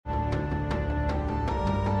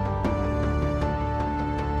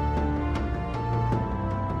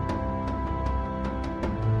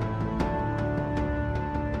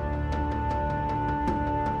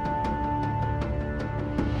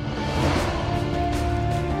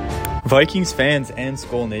Vikings fans and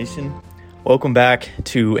Skull Nation, welcome back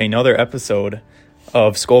to another episode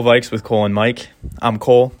of Skull Vikes with Cole and Mike. I'm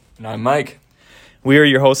Cole. And I'm Mike. We are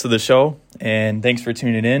your hosts of the show, and thanks for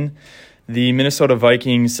tuning in. The Minnesota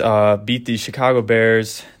Vikings beat the Chicago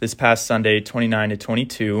Bears this past Sunday,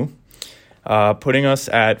 29-22, putting us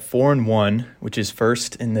at 4-1, which is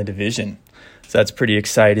first in the division. So that's pretty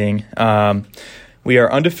exciting. We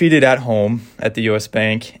are undefeated at home at the U.S.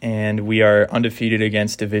 Bank, and we are undefeated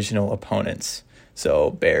against divisional opponents.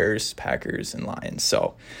 So Bears, Packers, and Lions.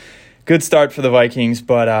 So good start for the Vikings,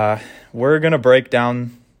 but we're going to break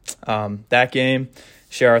down that game,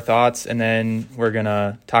 share our thoughts, and then we're going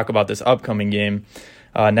to talk about this upcoming game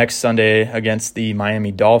next Sunday against the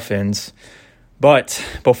Miami Dolphins. But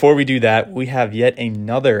before we do that, we have yet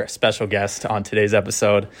another special guest on today's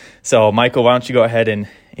episode. So, Michael, why don't you go ahead and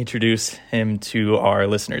introduce him to our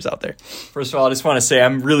listeners out there? First of all, I just want to say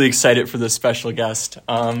I'm really excited for this special guest.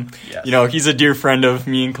 Yes. You know, he's a dear friend of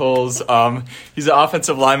me and Cole's. He's an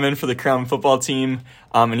offensive lineman for the Crown football team,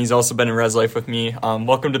 and he's also been in Res Life with me.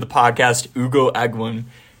 Welcome to the podcast, Ugo Egwim.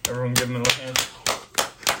 Everyone give him a little hand.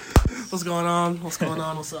 What's going on?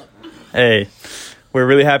 What's up? Hey, we're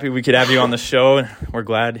really happy we could have you on the show. We're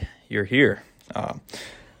glad you're here.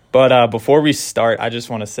 But before we start, I just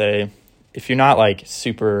want to say, if you're not like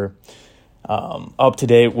super up to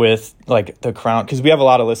date with like the Crown, because we have a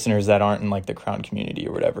lot of listeners that aren't in like the Crown community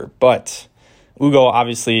or whatever, but Ugo,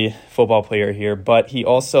 obviously football player here, but he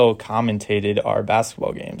also commentated our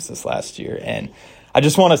basketball games this last year. And I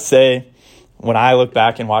just want to say, when I look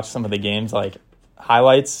back and watch some of the games, like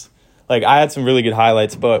highlights, like I had some really good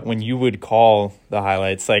highlights, but when you would call the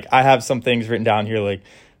highlights, like I have some things written down here, like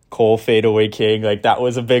Cole fadeaway king, like that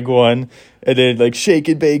was a big one. And then like shake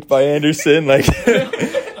and bake by Anderson, like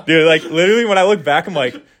dude, like literally when I look back, I'm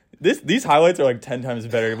like, these highlights are like 10 times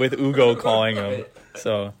better with Ugo calling them.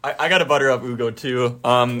 So I got to butter up Ugo too.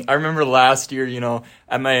 I remember last year, you know,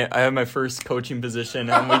 I had my first coaching position,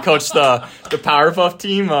 and we coached the Powerpuff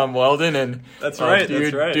team, Weldon, and that's right.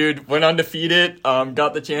 Dude went undefeated,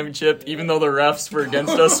 got the championship. Even though the refs were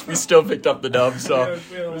against us, we still picked up the dub. So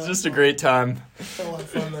it was just a great time. Had a lot of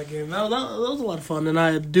fun that game. That was a lot of fun, and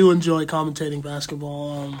I do enjoy commentating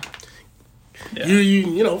basketball. Yeah.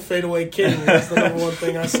 You know, fadeaway king. That's the number one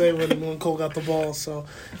thing I say when Cole got the ball. So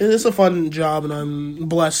it's a fun job, and I'm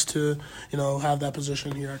blessed to, you know, have that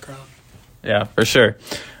position here at Crown. Yeah, for sure.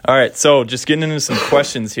 All right, so just getting into some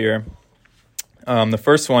questions here. The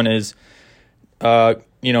first one is,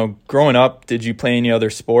 you know, growing up, did you play any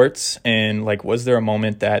other sports? And like, was there a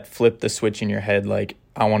moment that flipped the switch in your head, like,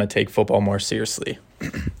 I want to take football more seriously?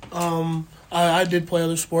 I did play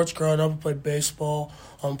other sports growing up. I played baseball,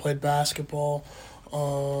 played basketball,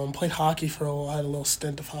 played hockey for a while. I had a little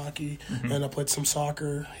stint of hockey, and I played some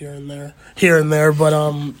soccer here and there.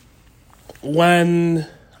 But when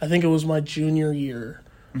I think it was my junior year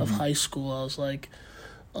of high school, I was like,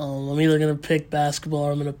 I'm either going to pick basketball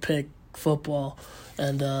or I'm going to pick football.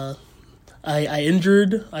 And I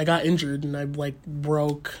got injured, and I like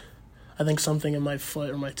broke, I think, something in my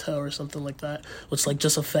foot or my toe or something like that, which like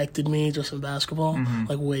just affected me just in basketball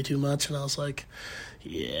like way too much. And I was like,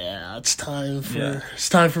 yeah, it's time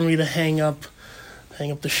for me to hang up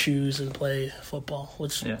the shoes and play football.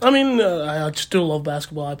 Which I mean, I still love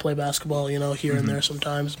basketball. I play basketball, you know, here and there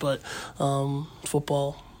sometimes, but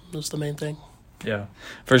football is the main thing. Yeah,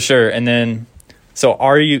 for sure. And then, so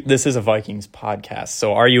this is a Vikings podcast,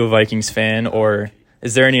 so are you a Vikings fan, or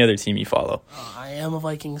is there any other team you follow? I am a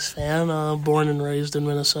Vikings fan, born and raised in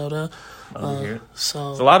Minnesota.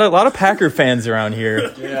 So there's a lot of Packer fans around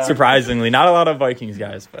here. Yeah. Surprisingly, not a lot of Vikings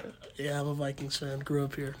guys, but yeah, I'm a Vikings fan. Grew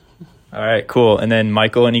up here. All right, cool. And then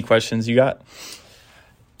Michael, any questions you got?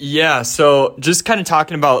 Yeah, so just kind of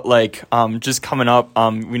talking about like just coming up.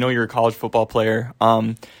 We know you're a college football player.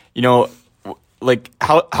 You know, like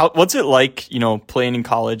how what's it like, you know, playing in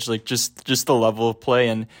college? Like just the level of play,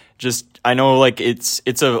 and just I know like it's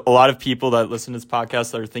a lot of people that listen to this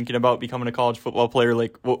podcast that are thinking about becoming a college football player.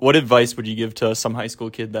 Like what advice would you give to some high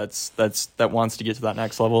school kid that wants to get to that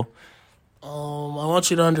next level? I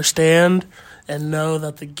want you to understand and know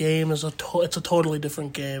that the game is it's a totally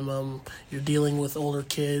different game. You're dealing with older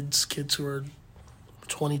kids who are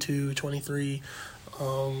 22, 23,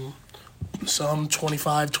 some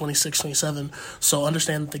 25, 26, 27. So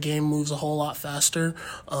understand that the game moves a whole lot faster.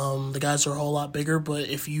 The guys are a whole lot bigger, but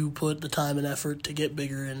if you put the time and effort to get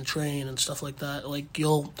bigger and train and stuff like that, like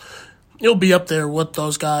you'll be up there with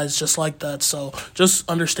those guys just like that. So just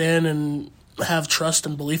understand and have trust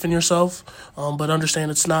and belief in yourself, but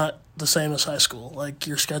understand it's not the same as high school. Like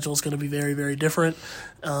your schedule is going to be very, very different.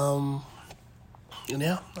 And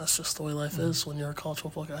yeah, that's just the way life is when you're a college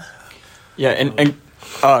football guy. Yeah, and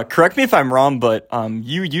correct me if I'm wrong, but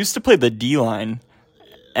you used to play the D line,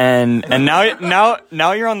 and now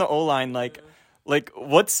you're on the O line. Like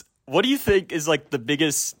what do you think is like the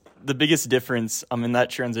biggest difference in that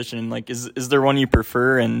transition? Like, is there one you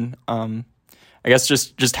prefer? And I guess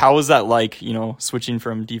just how was that like? Switching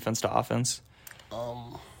from defense to offense.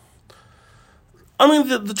 I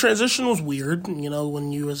mean, the transition was weird,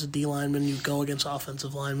 when you as a D lineman, you go against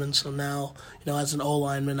offensive linemen. So now, as an O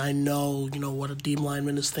lineman, I know, what a D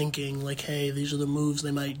lineman is thinking. Like, hey, these are the moves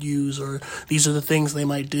they might use, or these are the things they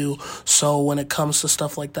might do. So when it comes to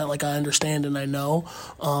stuff like that, like I understand and I know.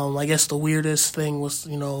 I guess the weirdest thing was,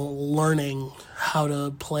 learning how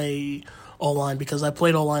to play O-line, because I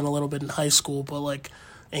played O-line a little bit in high school, but like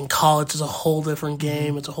in college it's a whole different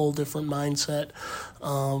game. It's a whole different mindset.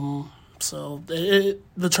 So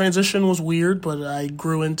the transition was weird, but I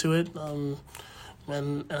grew into it, and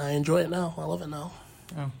I enjoy it now. I love it now.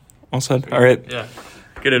 Oh, well said. All right. Yeah,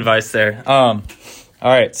 good advice there. All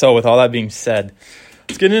right, so with all that being said,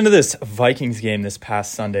 let's get into this Vikings game this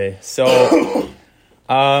past Sunday. So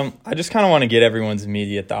I just kind of want to get everyone's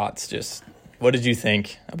immediate thoughts. Just what did you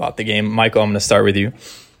think about the game? Michael, I'm going to start with you.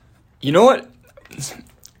 You know what?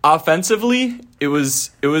 Offensively, it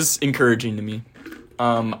was encouraging to me.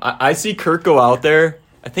 I see Kirk go out there.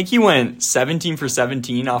 I think he went 17 for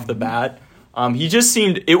 17 off the bat. He just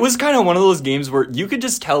seemed, it was kind of one of those games where you could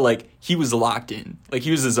just tell, like, he was locked in. Like, he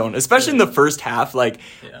was his own, especially in the first half. Like,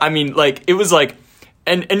 yeah. I mean, like, it was like,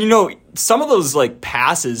 and some of those, like,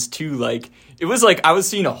 passes, too, like, it was like I was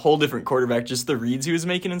seeing a whole different quarterback, just the reads he was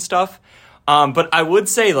making and stuff. But I would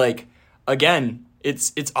say, like, again,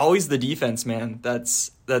 it's always the defense, man. That's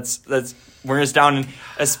wearing us down, and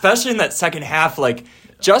especially in that second half, like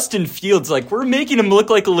Justin Fields, like we're making him look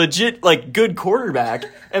like a legit, like good quarterback,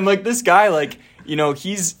 and like this guy, like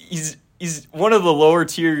he's one of the lower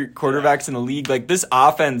tier quarterbacks in the league. Like this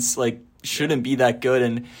offense, like shouldn't be that good,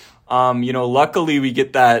 and luckily we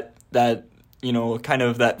get that kind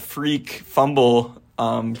of that freak fumble.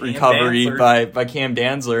 Recovery by Cam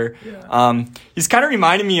Dantzler. Yeah. He's kind of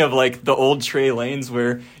reminding me of like the old Trey Lanes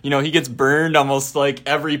where, he gets burned almost like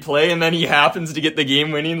every play and then he happens to get the game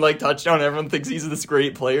winning like touchdown. Everyone thinks he's this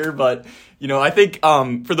great player. But, I think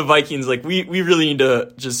for the Vikings, like we really need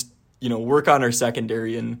to just, work on our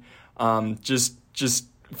secondary and just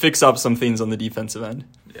fix up some things on the defensive end.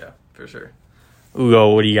 Yeah, for sure.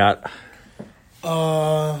 Ugo, what do you got?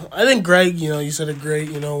 I think Greg, you said it great,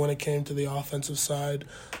 when it came to the offensive side.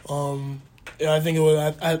 I think it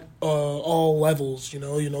was at all levels,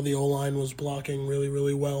 the O-line was blocking really,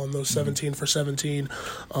 really well on those 17 for 17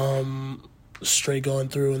 straight going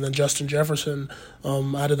through. And then Justin Jefferson,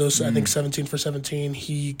 out of those, I think 17 for 17,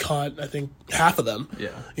 he caught, I think, half of them.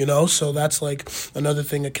 Yeah. So that's like another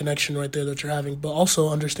thing, a connection right there that you're having. But also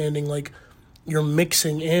understanding, like, you're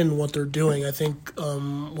mixing in what they're doing. I think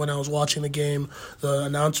when I was watching the game, the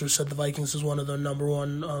announcer said the Vikings is one of the number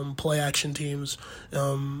one play-action teams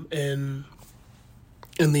in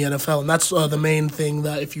the NFL. And that's the main thing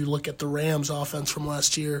that if you look at the Rams offense from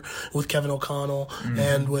last year with Kevin O'Connell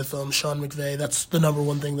and with Sean McVay, that's the number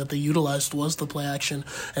one thing that they utilized was the play action.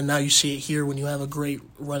 And now you see it here when you have a great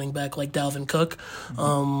running back like Dalvin Cook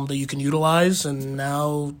that you can utilize, and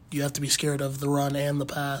now you have to be scared of the run and the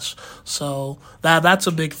pass. So that's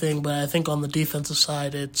a big thing. But I think on the defensive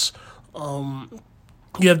side, it's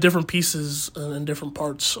you have different pieces in different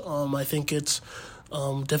parts. I think it's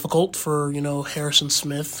difficult for Harrison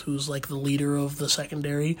Smith, who's like the leader of the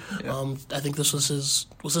secondary. Yeah. I think this was his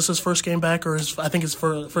first game back, or I think his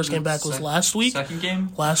first game back was last week. Second game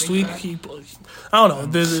last week. I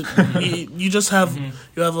don't know. You just have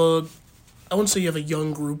you have a. I wouldn't say you have a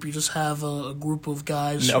young group. You just have a group of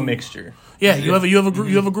guys. A mixture. Yeah, you have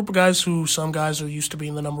a group of guys who some guys are used to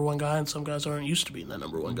being the number one guy, and some guys aren't used to being the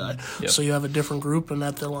number one guy. Yep. So you have a different group, and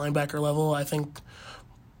at the linebacker level, I think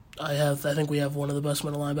we have one of the best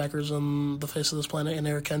middle linebackers on the face of this planet in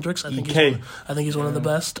Eric Kendricks. I think he's one of the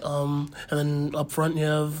best. And then up front you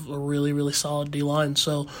have a really, really solid D line.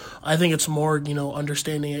 So I think it's more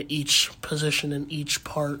understanding at each position and each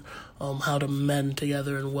part how to mend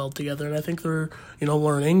together and weld together. And I think they're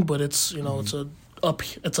learning, but it's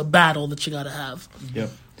it's a battle that you got to have.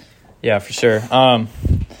 Yep. Yeah, for sure.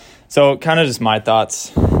 So kind of just my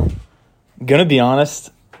thoughts. Gonna be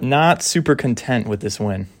honest, not super content with this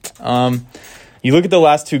win. You look at the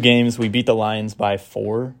last two games, we beat the Lions by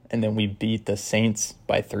 4, and then we beat the Saints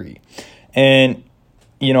by 3. And,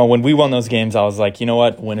 when we won those games, I was like, you know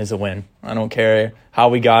what? Win is a win. I don't care how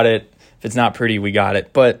we got it. If it's not pretty, we got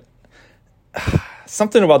it. But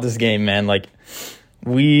something about this game, man, like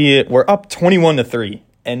we were up 21-3,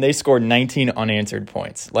 and they scored 19 unanswered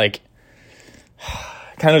points. Like,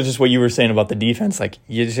 kind of just what you were saying about the defense. Like,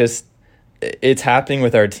 it's happening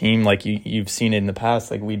with our team. Like, you've seen it in the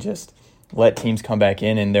past. Like, we just let teams come back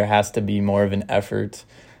in, and there has to be more of an effort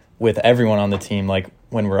with everyone on the team. Like,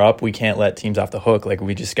 when we're up, we can't let teams off the hook. Like,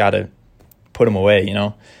 we just got to put them away, you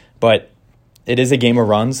know? But it is a game of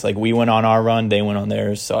runs. Like, we went on our run, they went on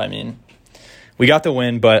theirs. So, I mean, we got the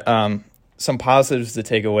win, but some positives to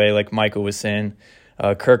take away, like Michael was saying.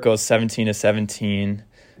 Kirk goes 17-17.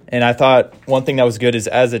 And I thought one thing that was good is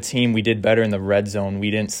as a team, we did better in the red zone.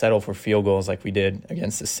 We didn't settle for field goals like we did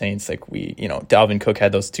against the Saints. Like Dalvin Cook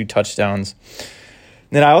had those 2 touchdowns.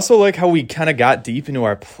 And then I also like how we kind of got deep into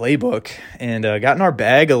our playbook and got in our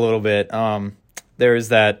bag a little bit. There was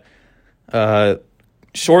that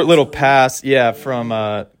short little pass,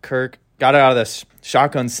 from Kirk. Got it out of the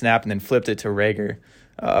shotgun snap and then flipped it to Rager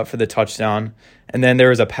for the touchdown. And then there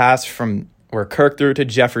was a pass from where Kirk threw it to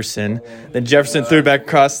Jefferson. Then Jefferson threw it back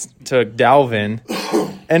across to Dalvin.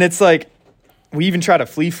 And it's like, we even tried a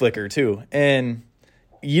flea flicker too. And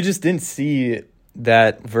you just didn't see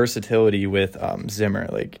that versatility with Zimmer.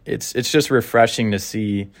 Like, it's just refreshing to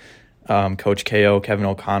see Coach KO, Kevin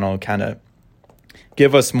O'Connell, kind of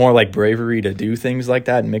give us more like bravery to do things like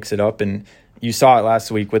that and mix it up. And you saw it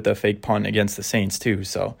last week with the fake punt against the Saints too.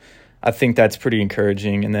 So I think that's pretty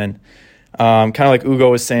encouraging. And then kind of like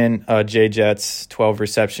Ugo was saying, Jay Jets, 12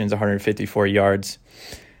 receptions, 154 yards.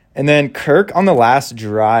 And then Kirk on the last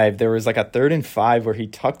drive, there was like a 3rd and 5 where he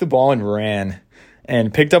tucked the ball and ran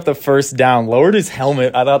and picked up the first down, lowered his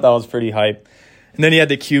helmet. I thought that was pretty hype. And then he had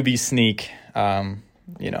the QB sneak, And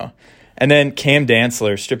then Cam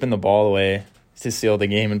Dantzler stripping the ball away to seal the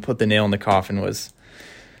game and put the nail in the coffin was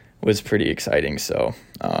pretty exciting. So,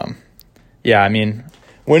 I mean,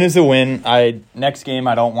 win is a win. Next game,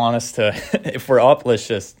 I don't want us to, if we're up, let's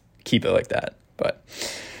just keep it like that. But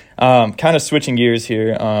kind of switching gears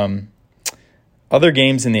here. Other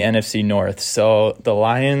games in the NFC North. So the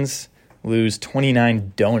Lions lose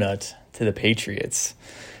 29 donut to the Patriots.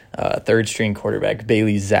 Third-string quarterback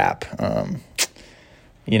Bailey Zapp.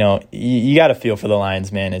 You got to feel for the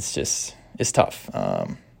Lions, man. It's tough.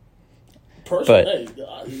 Personally,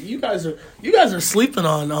 you guys are sleeping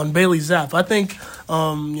on Bailey Zapp. I think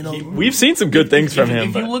we've seen some good things from him.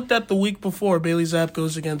 If you looked at the week before, Bailey Zapp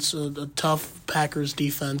goes against a tough Packers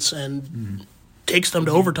defense and takes them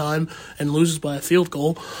to overtime and loses by a field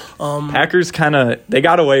goal. Packers they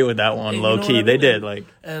got away with that one low key. They did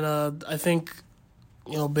and I think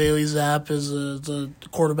Bailey Zapp is the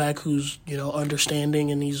quarterback who's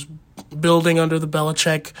understanding, and he's building under the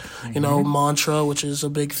Belichick mantra, which is a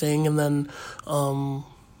big thing. And then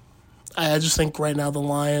I just think right now the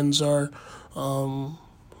Lions are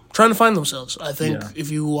trying to find themselves. I think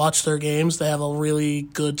if you watch their games, they have a really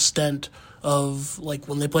good stint of, like,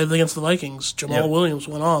 when they played against the Vikings, Jamal Williams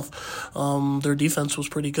went off. Their defense was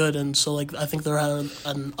pretty good, and so I think they're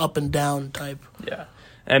an up and down type. Yeah.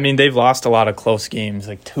 I mean, they've lost a lot of close games.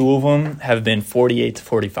 Like, 2 of them have been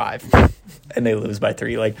 48-45, and they lose by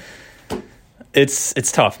 3. Like,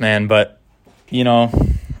 it's tough, man. But,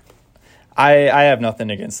 I have nothing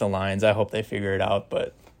against the Lions. I hope they figure it out,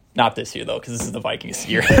 but not this year, though, because this is the Vikings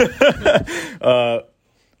year.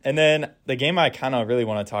 And then the game I kind of really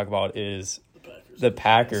want to talk about is the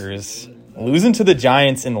Packers losing to the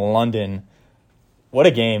Giants in London. What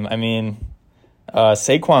a game. I mean,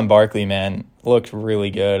 Saquon Barkley, man, looked really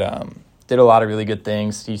good. Did a lot of really good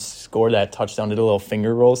things. He scored that touchdown, did a little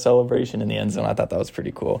finger roll celebration in the end zone. I thought that was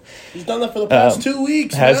pretty cool. He's done that for the past 2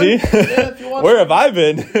 weeks. Has he? Yeah, Where have I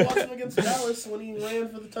been? If you watch him against Dallas, when he ran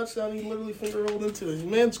for the touchdown, he literally finger rolled into it.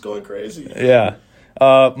 Man's going crazy. Yeah.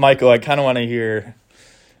 Michael, I kind of want to hear.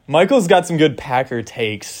 Michael's got some good Packer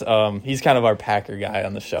takes. He's kind of our Packer guy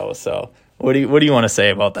on the show. So what do you want to say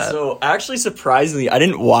about that? So actually, surprisingly, I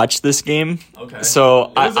didn't watch this game. Okay.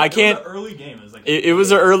 So I can't. It was an early game. It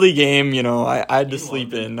was an early game. I had to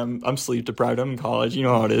sleep in. I'm sleep deprived. I'm in college. You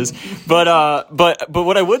know how it is. But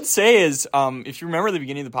what I would say is, if you remember the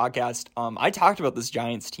beginning of the podcast, I talked about this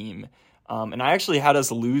Giants team, and I actually had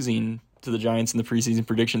us losing to the Giants in the preseason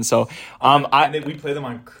prediction. So we play them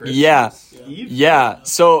on Christmas Eve. Yeah.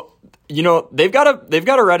 So they've got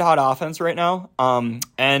a red hot offense right now.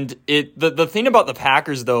 And the thing about the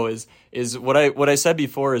Packers though is what I said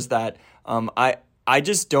before is that I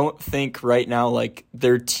just don't think right now, like,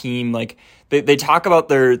 their team, like, they talk about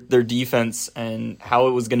their defense and how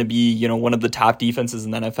it was going to be, you know, one of the top defenses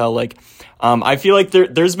in the NFL. Like, I feel like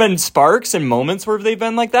there's been sparks and moments where they've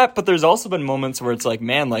been like that, but there's also been moments where it's like,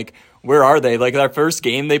 man, like, where are they? Like, that first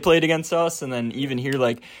game they played against us, and then even here,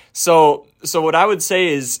 like, so what I would say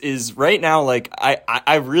is right now, like,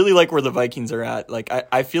 I really like where the Vikings are at. Like,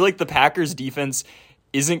 I feel like the Packers defense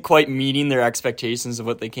isn't quite meeting their expectations of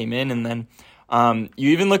what they came in, and then you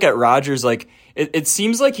even look at Rodgers, like, it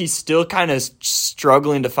seems like he's still kind of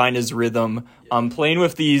struggling to find his rhythm. Playing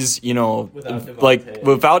with these, you know,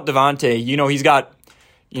 without Devontae, you know, he's got,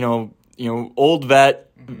 you know, old vet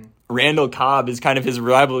Randall Cobb is kind of his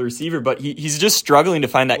reliable receiver, but he's just struggling to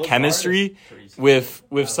find that chemistry with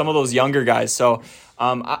some of those younger guys. So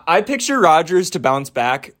I picture Rodgers to bounce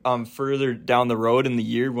back further down the road in the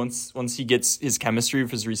year once he gets his chemistry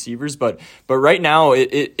with his receivers. But right now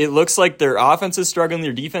it looks like their offense is struggling.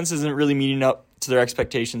 Their defense isn't really meeting up to their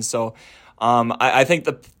expectations. So I think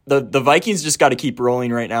the Vikings just got to keep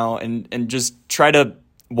rolling right now and just try to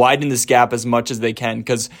widen this gap as much as they can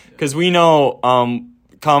because we know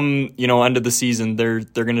come, you know, end of the season they're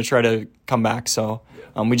going to try to come back. So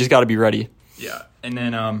we just got to be ready. Yeah. And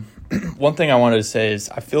then one thing I wanted to say is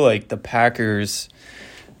I feel like the Packers,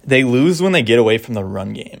 they lose when they get away from the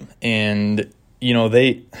run game. And, you know,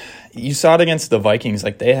 you saw it against the Vikings.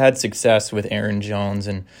 Like, they had success with Aaron Jones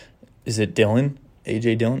and is it Dillon?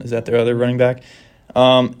 A.J. Dillon? Is that their other running back?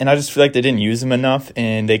 And I just feel like they didn't use him enough,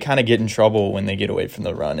 and they kind of get in trouble when they get away from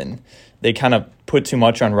the run. And they kind of put too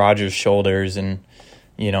much on Rodgers' shoulders. And,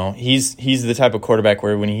 you know, he's the type of quarterback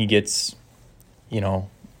where when he gets, you know,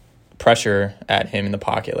 pressure at him in the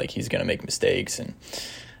pocket, like, he's going to make mistakes, and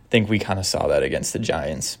I think we kind of saw that against the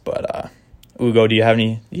Giants. But Ugo, do you have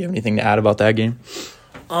anything to add about that game?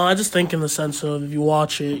 I just think in the sense of if you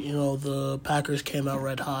watch it, you know, the Packers came out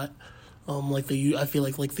red hot, I feel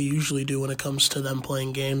like they usually do when it comes to them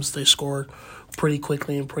playing games. They score pretty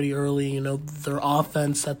quickly and pretty early. You know, their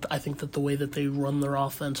offense, I think that the way that they run their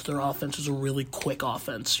offense is a really quick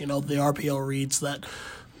offense. You know, the RPO reads that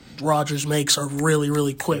Rodgers makes are really,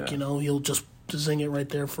 really quick. Yeah. You know, he'll just zing it right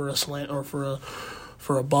there for a slant or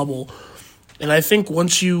for a bubble. And I think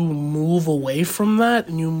once you move away from that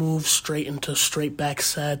and you move straight into straight back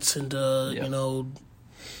sets and you know,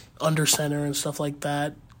 under center and stuff like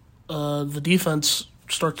that, the defense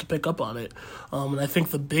starts to pick up on it. And I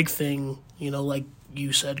think the big thing, you know, like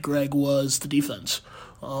you said, Greg, was the defense.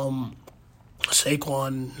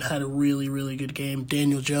 Saquon had a really, really good game.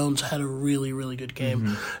 Daniel Jones had a really, really good game.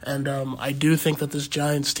 Mm-hmm. And I do think that this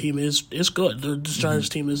Giants team is good. This Giants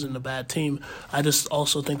team isn't a bad team. I just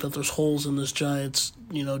also think that there's holes in this Giants,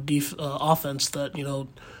 you know, offense that, you know,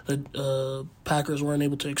 the Packers weren't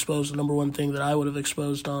able to expose. The number one thing that I would have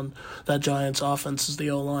exposed on that Giants offense is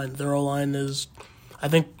the O-line. Their O-line is, I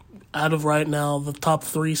think, out of right now, the top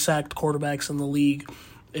 3 sacked quarterbacks in the league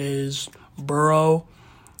is Burrow.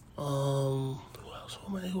 Who else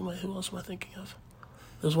am I thinking of?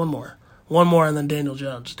 There's one more, and then Daniel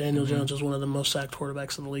Jones. Daniel Jones is one of the most sacked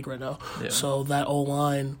quarterbacks in the league right now. Yeah. So that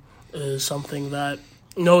O-line is something that,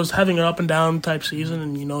 you know, is having an up and down type season,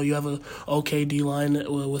 and you know you have a okay D line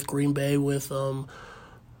with Green Bay with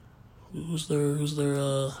who's their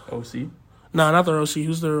OC? No, not their OC.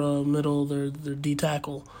 Who's their middle? Their D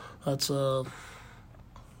tackle. That's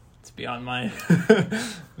It's beyond my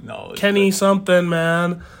knowledge. Kenny something,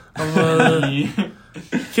 man.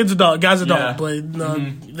 Kid's a dog, guy's a dog, but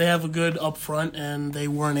they have a good up front, and they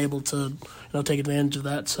weren't able to, you know, take advantage of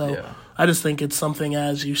that. So I just think it's something,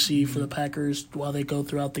 as you see for the Packers while they go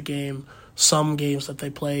throughout the game. Some games that they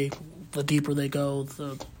play, the deeper they go,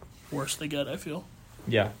 the worse they get, I feel.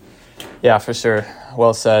 Yeah, for sure.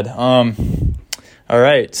 Well said. All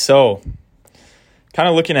right, so kind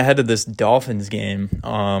of looking ahead to this Dolphins game.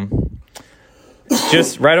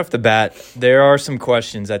 Just right off the bat, there are some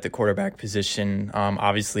questions at the quarterback position.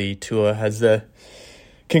 Obviously, Tua has the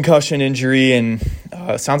concussion injury, and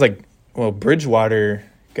it sounds like, Bridgewater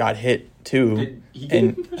got hit too.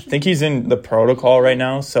 And I think he's in the protocol right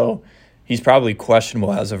now, so he's probably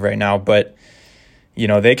questionable as of right now. But, you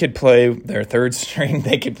know, they could play their third string.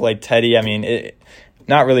 They could play Teddy. I mean,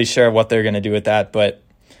 not really sure what they're going to do with that. But,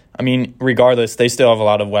 I mean, regardless, they still have a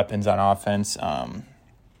lot of weapons on offense.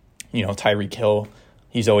 You know, Tyreek Hill,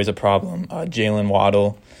 he's always a problem. Jalen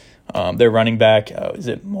Waddle, their running back, is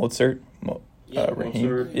it Mozart? Raheem?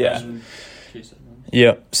 Mozart. Yeah.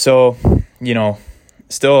 Yeah. So, you know,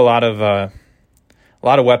 still a lot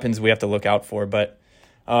of weapons we have to look out for. But,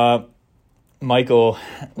 Michael,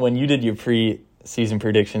 when you did your pre-season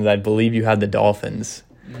predictions, I believe you had the Dolphins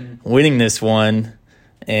winning this one.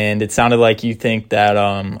 And it sounded like you think that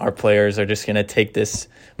our players are just going to take this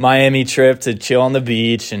Miami trip to chill on the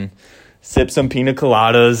beach and sip some pina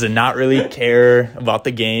coladas and not really care about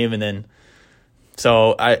the game. And then,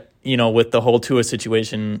 so with the whole Tua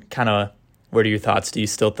situation, kind of, what are your thoughts? Do you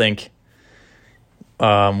still think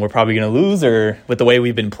we're probably going to lose, or with the way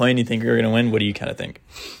we've been playing, you think we're going to win? What do you kind of think?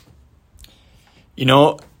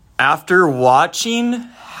 After watching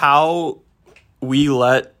how we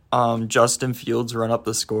let Justin Fields run up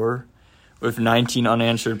the score with 19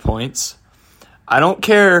 unanswered points, I don't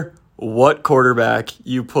care what quarterback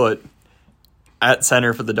you put at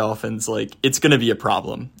center for the Dolphins, it's going to be a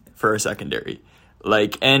problem for our secondary.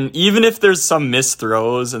 And even if there's some missed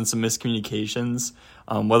throws and some miscommunications,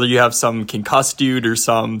 whether you have some concussed dude or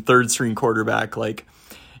some third-string quarterback,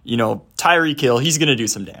 Tyreek Hill, he's going to do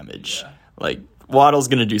some damage. Yeah. Waddle's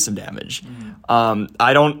going to do some damage. Mm-hmm.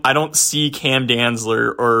 I don't see Cam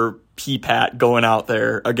Dantzler or P-Pat going out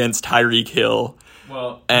there against Tyreek Hill.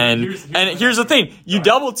 Well, here's the thing. You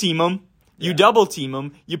double team him.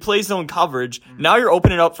 You play zone coverage. Mm-hmm. Now you're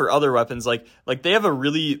opening up for other weapons. They have a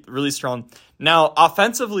really, really strong. Now,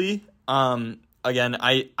 offensively, again,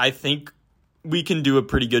 I think we can do a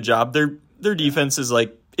pretty good job. Their defense is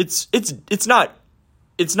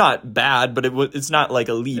it's not bad, but it's not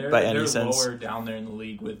elite by any sense. They're lower down there in the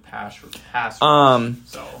league with pass.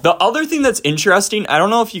 The other thing that's interesting, I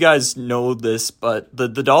don't know if you guys know this, but the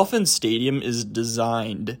Dolphins stadium is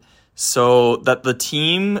designed so that the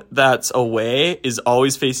team that's away is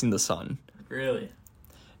always facing the sun. Really?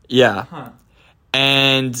 Yeah. Huh.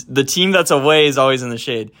 And the team that's away is always in the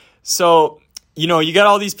shade. So, you got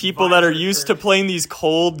all these people that are used to playing these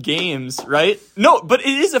cold games, right? No, but it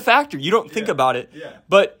is a factor. You don't think about it.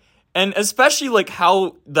 Yeah. And especially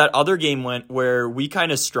how that other game went where we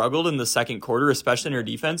kind of struggled in the second quarter, especially in our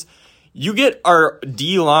defense. You get our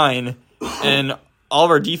D-line and all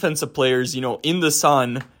of our defensive players, in the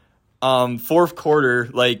sun, fourth quarter,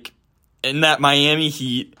 in that Miami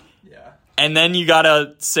heat. Yeah. And then you got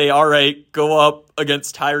to say, all right, go up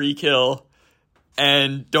against Tyreek Hill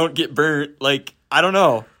and don't get burnt. I don't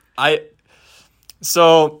know.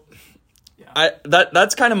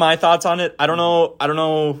 That's kind of my thoughts on it. I don't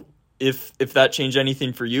know if that changed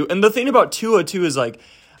anything for you. And the thing about Tua too is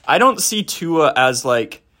I don't see Tua as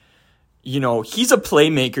he's a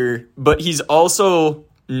playmaker, but he's also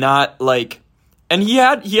not and he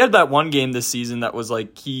had that one game this season that was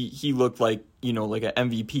he looked like an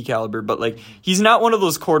MVP caliber, but he's not one of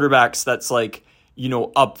those quarterbacks that's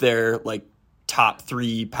up there top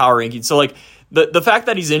 3 power rankings. So the fact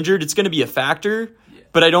that he's injured, it's going to be a factor,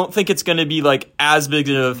 but I don't think it's going to be as big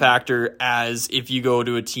of a factor as if you go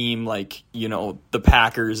to a team the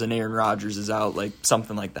Packers and Aaron Rodgers is out,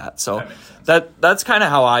 something like that. So that's kind of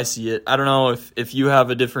how I see it. I don't know if you have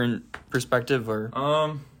a different perspective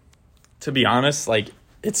or. To be honest,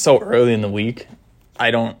 it's so early in the week,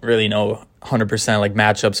 I don't really know 100%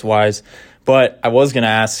 matchups wise, but I was going to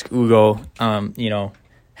ask Ugo,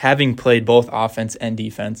 having played both offense and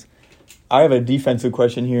defense, I have a defensive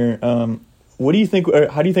question here. What do you think?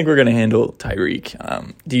 How do you think we're going to handle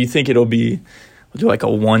Tyreek? Do you think we'll do a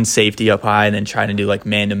one safety up high and then try to do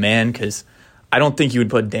man to man? Because I don't think you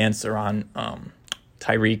would put Dantzler on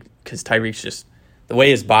Tyreek, because Tyreek's just the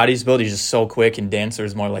way his body's built. He's just so quick, and Dantzler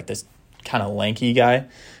is more this kind of lanky guy.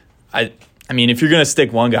 I mean, if you're going to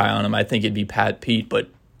stick one guy on him, I think it'd be Pete. But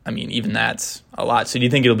I mean, even that's a lot. So do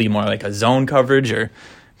you think it'll be more a zone coverage, or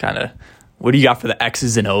kind of? What do you got for the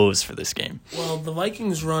X's and O's for this game? Well, the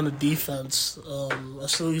Vikings run a defense,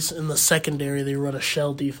 at least in the secondary, they run a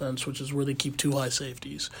shell defense, which is where they keep 2 high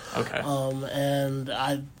safeties. Okay. And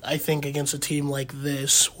I think against a team like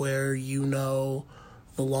this, where the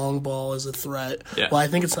long ball is a threat, well, I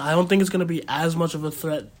don't think it's going to be as much of a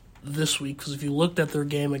threat this week, because if you looked at their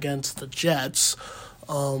game against the Jets,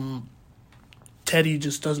 Teddy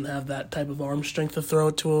just doesn't have that type of arm strength to throw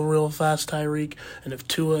it to a real fast Tyreek. And if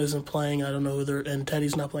Tua isn't playing, I don't know and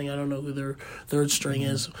Teddy's not playing, I don't know who their third string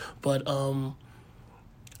is. But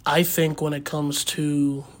I think when it comes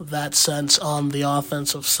to that sense on the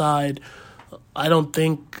offensive side,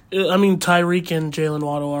 Tyreek and Jalen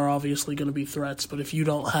Waddle are obviously going to be threats, but if you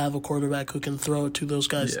don't have a quarterback who can throw it to those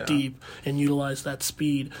guys deep and utilize that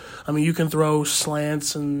speed, you can throw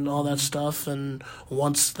slants and all that stuff, and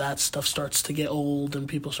once that stuff starts to get old and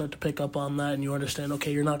people start to pick up on that and you understand,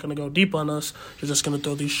 okay, you're not going to go deep on us, you're just going to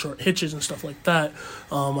throw these short hitches and stuff like that,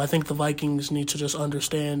 I think the Vikings need to just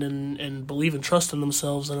understand and believe and trust in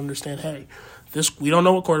themselves and understand, hey, we don't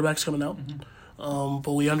know what quarterback's coming out. Mm-hmm.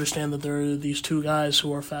 But we understand that there are these 2 guys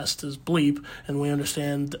who are fast as bleep, and we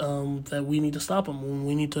understand that we need to stop them.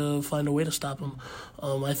 We need to find a way to stop them.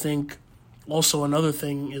 I think Also, another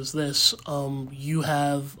thing is this: you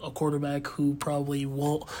have a quarterback who probably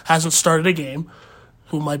hasn't started a game,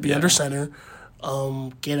 who might be under center.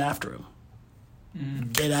 Get after him.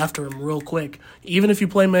 Get after him real quick. Even if you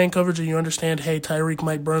play man coverage and you understand, hey, Tyreek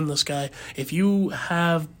might burn this guy. If you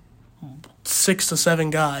have 6 to 7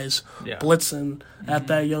 guys blitzing at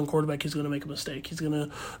that young quarterback, he's going to make a mistake. He's going to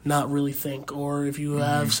not really think. Or if you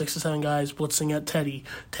have 6 to 7 guys blitzing at Teddy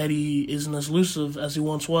isn't as elusive as he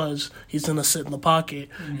once was. He's going to sit in the pocket.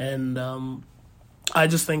 And I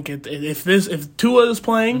just think if Tua is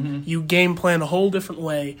playing, you game plan a whole different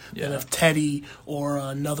way than if Teddy or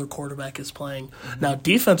another quarterback is playing. Now,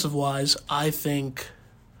 defensive wise, I think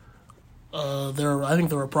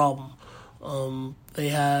they're a problem. They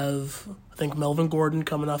have, I think, Melvin Gordon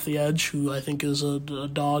coming off the edge, who I think is a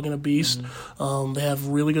dog and a beast. They have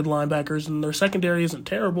really good linebackers, and their secondary isn't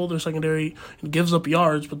terrible. Their secondary gives up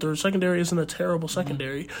yards, but their secondary isn't a terrible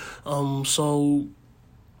secondary.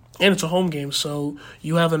 And it's a home game, so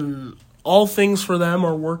you have all things for them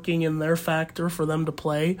are working in their factor for them to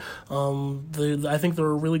play. I think they're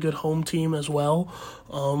a really good home team as well.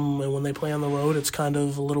 And when they play on the road, it's kind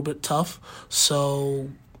of a little bit tough.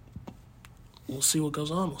 So we'll see what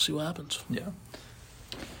goes on. We'll see what happens.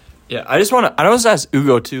 Yeah, I want to ask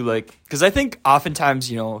Ugo too, because I think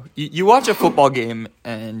oftentimes, you watch a football game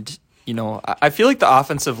and, I feel like the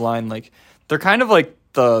offensive line, they're kind of like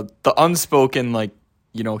the unspoken,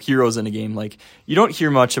 heroes in a game. You don't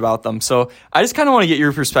hear much about them. So I just kind of want to get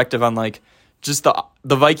your perspective on, just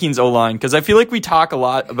the Vikings O-line, because I feel like we talk a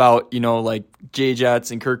lot about,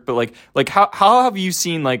 J-Jets and Kirk, but, how have you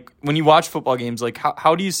seen, when you watch football games,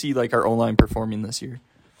 how do you see, our O-line performing this year?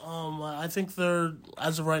 I think they're,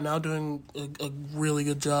 as of right now, doing a really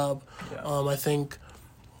good job. I think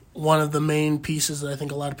one of the main pieces that I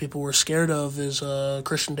think a lot of people were scared of is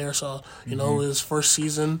Christian Darrisaw. His first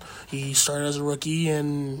season, he started as a rookie,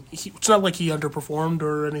 and it's not like he underperformed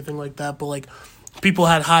or anything like that, but people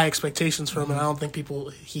had high expectations for him, and I don't think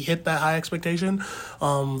he hit that high expectation.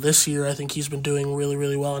 This year, I think he's been doing really,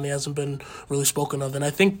 really well, and he hasn't been really spoken of. And I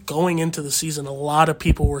think going into the season, a lot of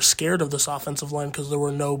people were scared of this offensive line because there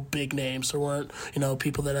were no big names. There weren't,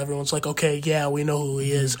 people that everyone's like, okay, yeah, we know who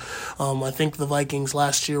he is. I think the Vikings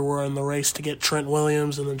last year were in the race to get Trent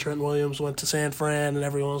Williams, and then Trent Williams went to San Fran, and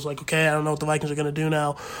everyone was like, okay, I don't know what the Vikings are going to do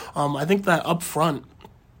now. I think that up front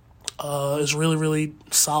is really, really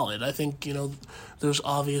solid. I think, there's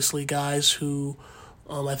obviously guys who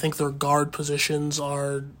I think their guard positions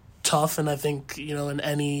are tough, and I think, in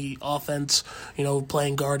any offense,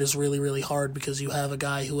 playing guard is really, really hard because you have a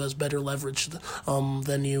guy who has better leverage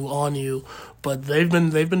than you on you. But they've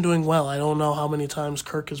been doing well. I don't know how many times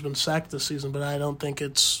Kirk has been sacked this season, but I don't think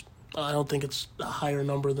it's a higher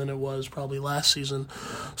number than it was probably last season.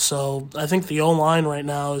 So I think the O-line right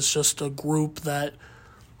now is just a group that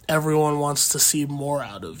everyone wants to see more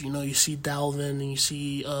out of. You see Dalvin and you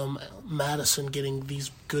see Madison getting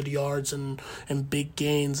these good yards and big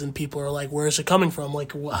gains, and people are like, where is it coming from?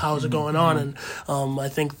 How is it going on? And I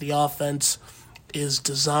think the offense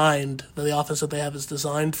that they have is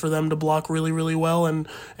designed for them to block really, really well,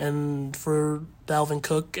 and for Dalvin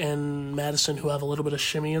Cook and Madison, who have a little bit of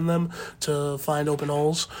shimmy in them, to find open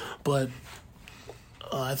holes. But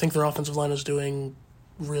I think their offensive line is doing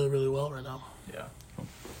really, really well right now. Yeah.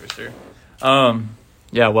 For sure.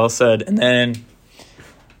 Well said. And then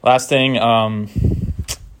last thing,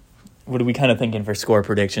 what are we kind of thinking for score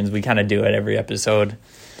predictions? We kind of do it every episode.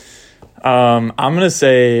 I'm going to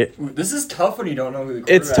say... This is tough when you don't know who the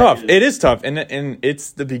quarterback is. It's tough. Is. It is tough. And it's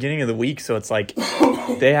the beginning of the week, so it's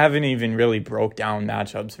they haven't even really broke down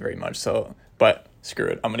matchups very much. So, but screw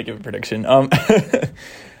it. I'm going to give a prediction. I'm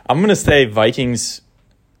going to say Vikings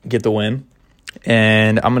get the win.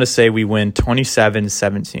 And I'm going to say we win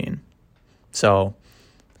 27-17. So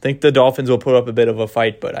I think the Dolphins will put up a bit of a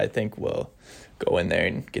fight, but I think we'll go in there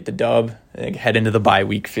and get the dub and head into the bye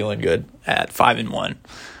week feeling good at 5-1.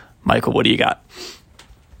 Michael, what do you got?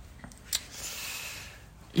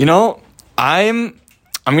 I'm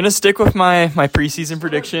going to stick with my preseason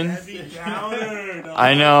prediction.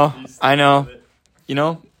 I know.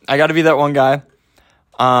 I got to be that one guy.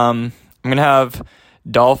 I'm going to have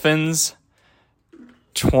Dolphins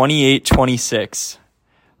 28-26.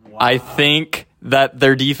 Wow. I think that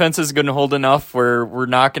their defense is going to hold enough where it's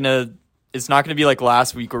not going to be like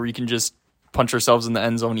last week where we can just punch ourselves in the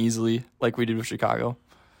end zone easily like we did with Chicago.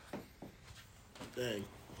 Dang.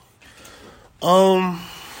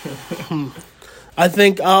 I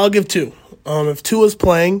think I'll give 2. If Tua's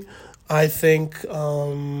playing, I think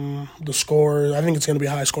the score, I think it's going to be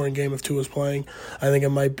a high-scoring game if Tua's playing. I think it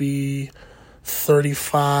might be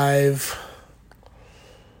 35-24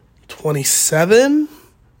 27,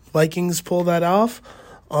 Vikings pull that off.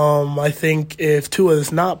 I think if Tua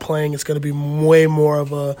is not playing, it's going to be way more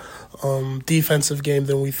of a defensive game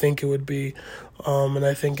than we think it would be. And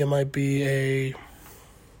I think it might be a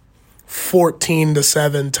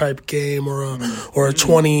 14-7 type game or a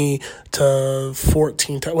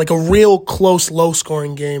 20-14 type, like a real close,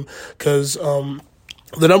 low-scoring game. Because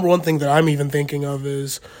the number one thing that I'm even thinking of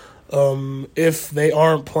is if they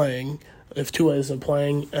aren't playing, if Tua isn't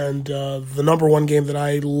playing, and the number one game that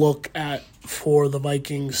I look at for the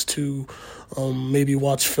Vikings to maybe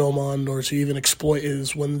watch film on or to even exploit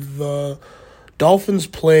is when the Dolphins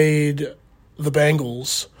played the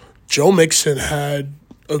Bengals. Joe Mixon had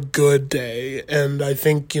a good day, and I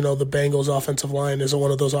think, the Bengals offensive line isn't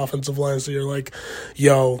one of those offensive lines that you're like,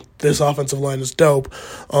 yo, this offensive line is dope.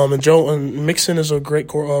 And Mixon is a great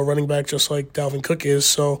running back, just like Dalvin Cook is.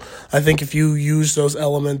 So I think if you use those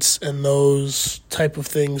elements and those type of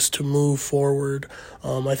things to move forward,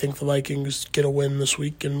 I think the Vikings get a win this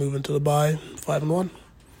week and move into the bye 5-1.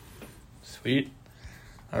 Sweet.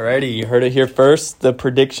 Alrighty, you heard it here first. The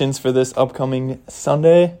predictions for this upcoming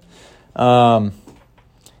Sunday.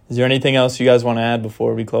 Is there anything else you guys want to add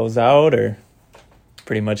before we close out, or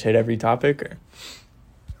pretty much hit every topic?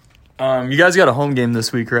 Or you guys got a home game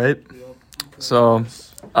this week, right? Yep. So,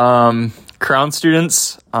 Crown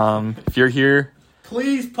students, if you're here,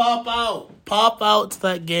 Please pop out to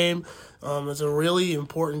that game. It's a really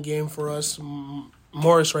important game for us.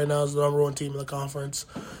 Morris right now is the number one team in the conference.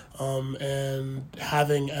 And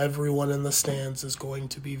having everyone in the stands is going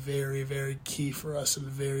to be very, very key for us and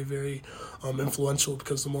very, very influential,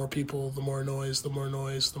 because the more people, the more noise, the more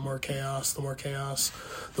chaos,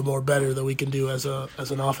 the more better that we can do as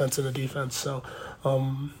an offense and a defense. So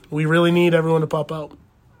we really need everyone to pop out.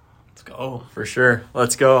 let's go. for sure.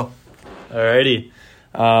 Let's go. Alrighty.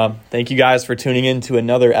 Thank you guys for tuning in to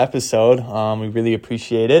another episode. We really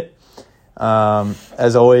appreciate it.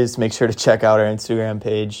 As always, make sure to check out our Instagram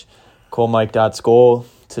page, colemike.school,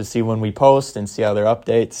 to see when we post and see other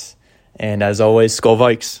updates. And as always, Skol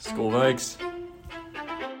Vikes. School Vikes.